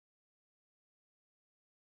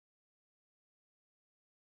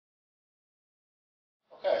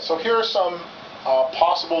Okay, so here are some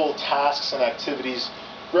possible tasks and activities,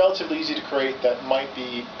 relatively easy to create, that might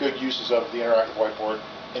be good uses of the interactive whiteboard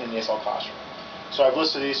in an ESL classroom. So I've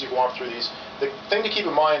listed these, you can walk through these. The thing to keep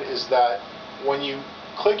in mind is that when you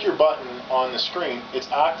click your button on the screen, it's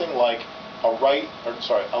acting like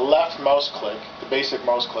a left mouse click, the basic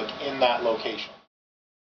mouse click in that location.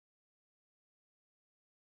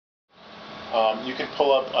 You can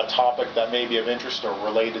pull up a topic that may be of interest or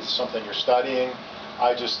related to something you're studying.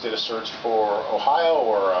 I just did a search for Ohio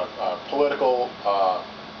or a political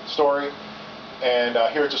story, and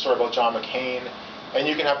here it's a story about John McCain. And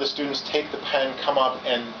you can have the students take the pen, come up,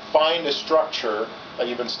 and find a structure that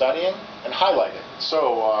you've been studying and highlight it.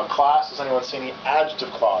 So, class, has anyone seen any adjective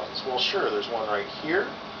clauses? Well, sure, there's one right here.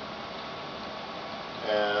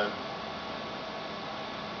 And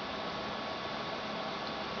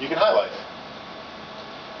you can highlight it.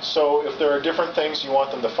 So if there are different things you want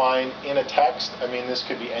them to find in a text, I mean, this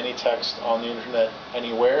could be any text on the internet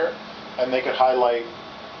anywhere, and they could highlight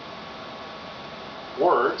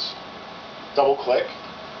words, double click,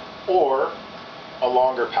 or a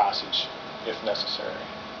longer passage if necessary.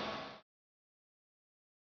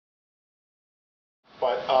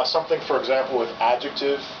 But something, for example, with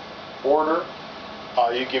adjective order,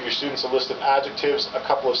 you give your students a list of adjectives, a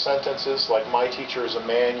couple of sentences, like my teacher is a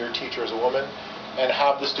man, your teacher is a woman, and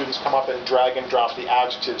have the students come up and drag and drop the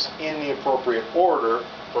adjectives in the appropriate order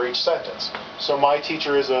for each sentence. So my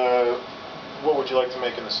teacher is a, what would you like to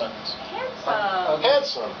make in the sentence? Handsome.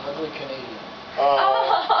 Handsome. Ugly Canadian.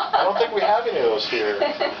 I don't think we have any of those here.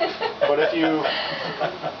 But if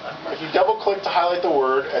you double click to highlight the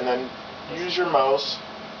word and then use your mouse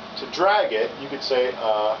to drag it, you could say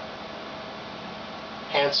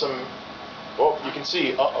handsome. Well, you can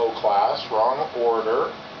see class, wrong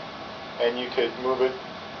order. And you could move it,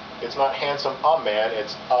 it's not handsome a man,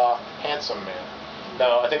 it's a handsome man.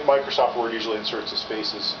 Now, I think Microsoft Word usually inserts the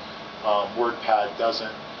spaces, WordPad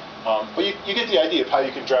doesn't. But you get the idea of how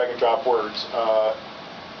you can drag and drop words.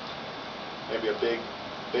 Maybe a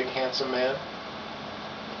big handsome man.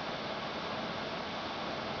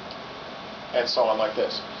 And so on like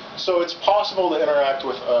this. So it's possible to interact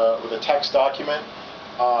with a text document,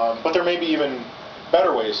 but there may be even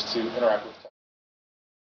better ways to interact with text.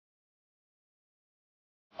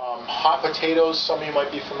 Hot potatoes, some of you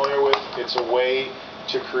might be familiar with. It's a way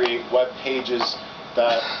to create web pages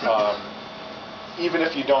that, even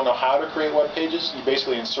if you don't know how to create web pages, you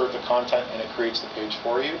basically insert the content and it creates the page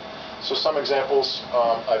for you. So some examples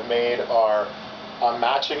I've made are a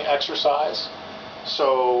matching exercise.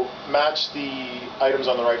 So match the items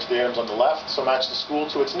on the right to the items on the left. So match the school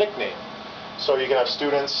to its nickname. So you can have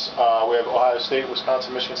students, we have Ohio State,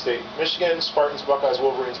 Wisconsin, Michigan State, Michigan, Spartans, Buckeyes,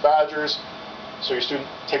 Wolverines, Badgers. So your student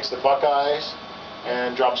takes the Buckeyes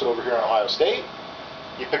and drops it over here on Ohio State.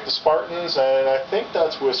 You pick the Spartans, and I think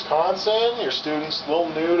that's Wisconsin. Your student's a little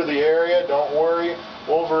new to the area, don't worry.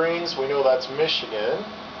 Wolverines, we know that's Michigan.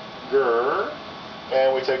 Grr.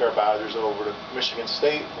 And we take our Badgers over to Michigan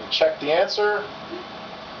State and check the answer.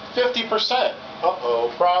 50%.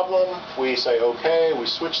 Uh-oh, problem. We say okay, we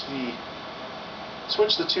switch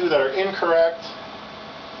the two that are incorrect,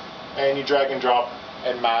 and you drag and drop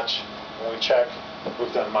and match. When we check,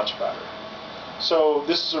 we've done much better. So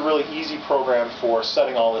this is a really easy program for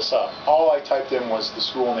setting all this up. All I typed in was the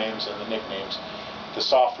school names and the nicknames. The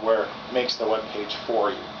software makes the web page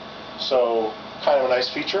for you. So kind of a nice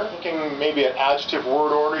feature. Looking maybe at adjective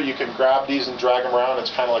word order, you can grab these and drag them around.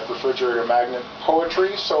 It's kind of like refrigerator magnet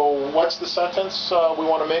poetry. So what's the sentence we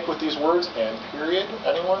want to make with these words? And period.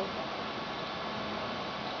 Anyone?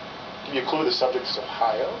 Give you a clue, the subject is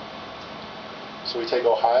Ohio. So we take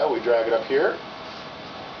Ohio, we drag it up here.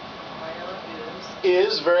 Ohio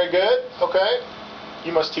is very good. Okay.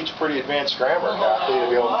 You must teach pretty advanced grammar, Kathy, to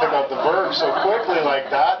be able to pick up the verb so quickly like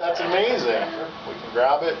that. That's amazing. We can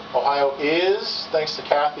grab it. Ohio is, thanks to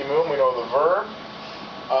Kathy Moon, we know the verb.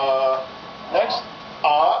 Next,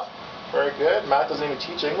 very good. Matt doesn't even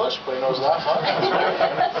teach English, but he knows that much.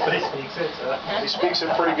 But he speaks it. He speaks it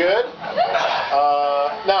pretty good.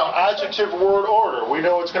 Now, adjective word order. We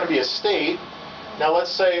know it's going to be a state. Now,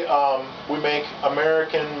 let's say we make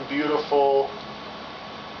American, beautiful,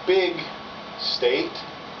 big state.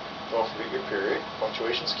 Don't forget your period.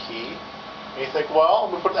 Punctuation's key. And you think,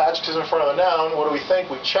 well, we put the adjectives in front of the noun. What do we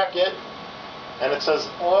think? We check it, and it says,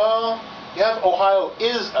 well, you have Ohio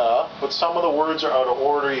is a, but some of the words are out of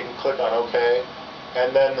order. You can click on OK.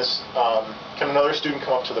 And then this, can another student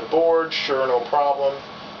come up to the board? Sure, no problem.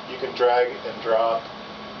 You can drag and drop,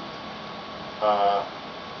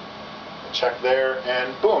 check there,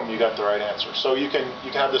 and boom, you got the right answer. So you can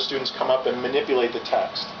have the students come up and manipulate the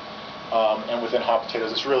text. And within Hot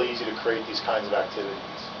Potatoes, it's really easy to create these kinds of activities.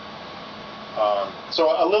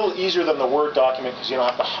 So a little easier than the Word document because you don't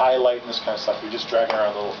have to highlight and this kind of stuff. You're just dragging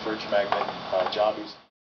around little fridge magnet jobbies.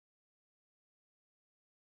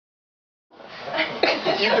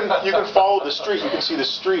 You can follow the street. You can see the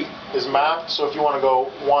street is mapped. So if you want to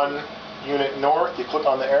go 1 unit north, you click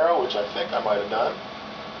on the arrow, which I think I might have done,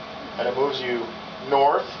 and it moves you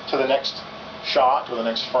north to the next shot or the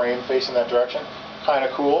next frame facing that direction. Kind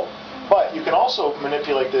of cool. But you can also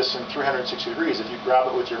manipulate this in 360 degrees. If you grab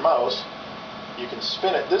it with your mouse, you can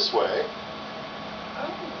spin it this way,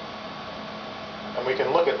 and we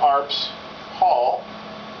can look at ARP's hall,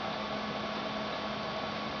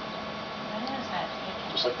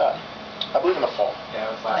 just like that. I believe in the fall. Yeah,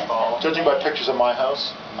 it was last fall. Judging by pictures of my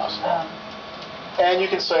house, last fall. And you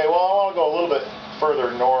can say, well, I want to go a little bit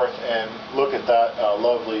further north and look at that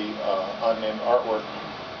lovely unnamed artwork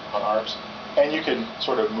on ARP's. And you can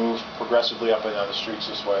sort of move progressively up and down the streets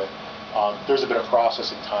this way. There's a bit of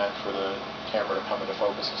processing time for the camera to come into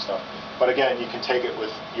focus and stuff. But again, you can take it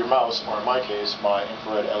with your mouse, or in my case, my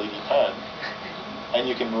infrared LED pen, and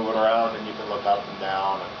you can move it around and you can look up and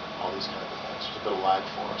down and all these kind of things. There's a bit of lag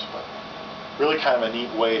for us, but really kind of a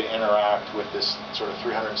neat way to interact with this sort of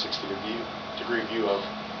 360-degree view of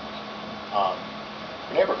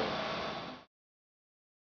your neighborhood.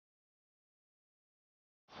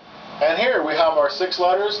 And here we have our 6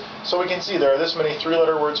 letters, so we can see there are this many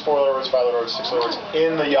 3-letter words, 4-letter words, 5-letter words, 6-letter words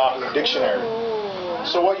in the Yahoo dictionary.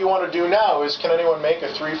 So what you want to do now is, can anyone make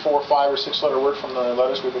a 3, 4, 5, or 6-letter word from the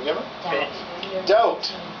letters we've been given?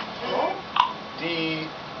 Doubt. D-O-U-B-T.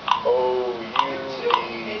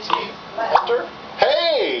 Enter.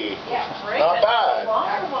 Hey! Not bad.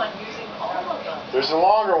 Longer one using all of them. There's a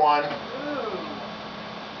longer one.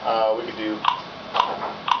 We could do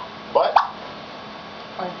but.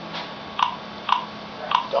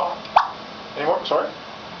 Dot. Any more? Sorry?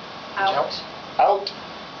 Out. Out.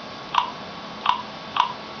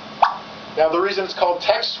 Now the reason it's called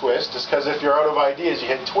text twist is because if you're out of ideas, you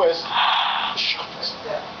hit twist. Shuffles.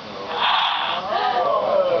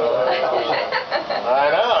 I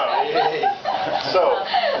know. So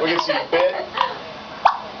we can see bit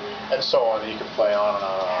and so on. You can play on and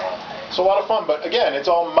on and on. It's a lot of fun, but again, it's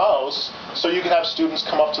all mouse, so you can have students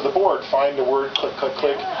come up to the board, find a word, click, click,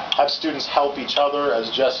 click, have students help each other, as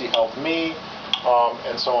Jesse helped me,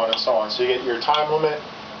 and so on and so on. So you get your time limit,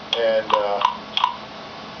 and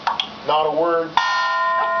not a word,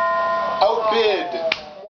 outbid.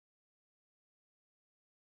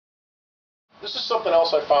 This is something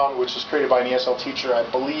else I found, which was created by an ESL teacher, I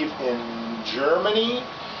believe in Germany,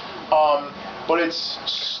 but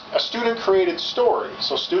it's a student-created story.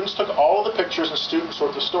 So students took all of the pictures and students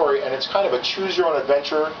wrote the story, and it's kind of a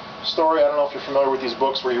choose-your-own-adventure story. I don't know if you're familiar with these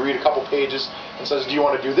books where you read a couple pages and says, do you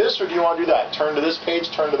want to do this or do you want to do that? Turn to this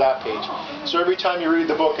page, turn to that page. So every time you read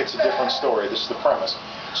the book, it's a different story. This is the premise.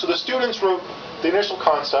 So the students wrote the initial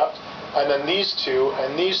concept, and then these two,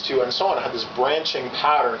 and so on, had this branching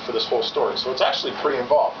pattern for this whole story. So it's actually pretty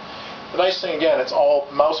involved. The nice thing, again, it's all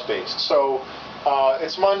mouse-based. So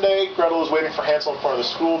it's Monday, Gretel is waiting for Hansel in front of the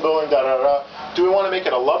school building, da-da-da. Do we want to make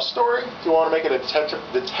it a love story? Do we want to make it a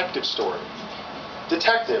detective story?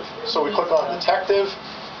 Detective. So we click on detective,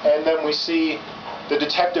 and then we see the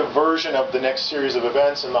detective version of the next series of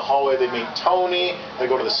events. In the hallway, they meet Tony, they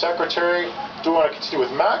go to the secretary. Do we want to continue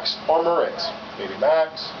with Max or Moritz? Maybe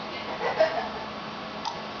Max.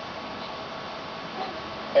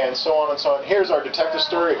 And so on and so on. Here's our detective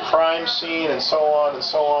story, a crime scene, and so on and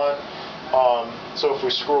so on. So if we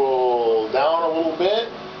scroll down a little bit,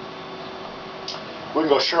 we can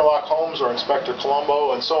go Sherlock Holmes or Inspector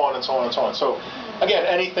Columbo, and so on and so on and so on. So again,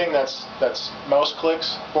 anything that's mouse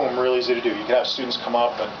clicks, boom, really easy to do. You can have students come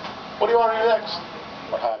up and, what do you want to do next?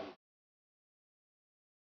 What have you.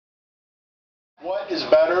 What is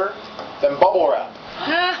better than bubble wrap?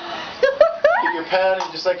 Get your pen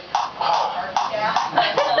and just like,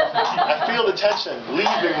 I feel the tension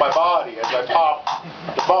leaving my body as I pop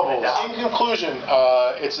the bubbles. In conclusion,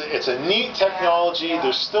 it's a neat technology.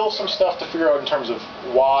 There's still some stuff to figure out in terms of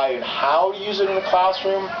why and how to use it in a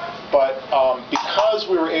classroom, but because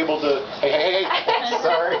we were able to, hey,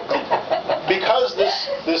 sorry, because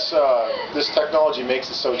this technology makes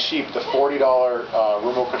it so cheap, the $40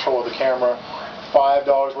 remote control of the camera,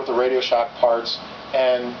 $5 worth of Radio Shack parts,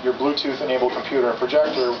 and your Bluetooth-enabled computer and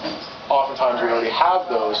projector, oftentimes we already have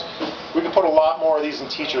those. We can put a lot more of these in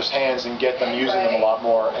teachers' hands and get them using them a lot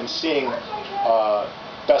more and seeing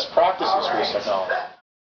best practices for this technology.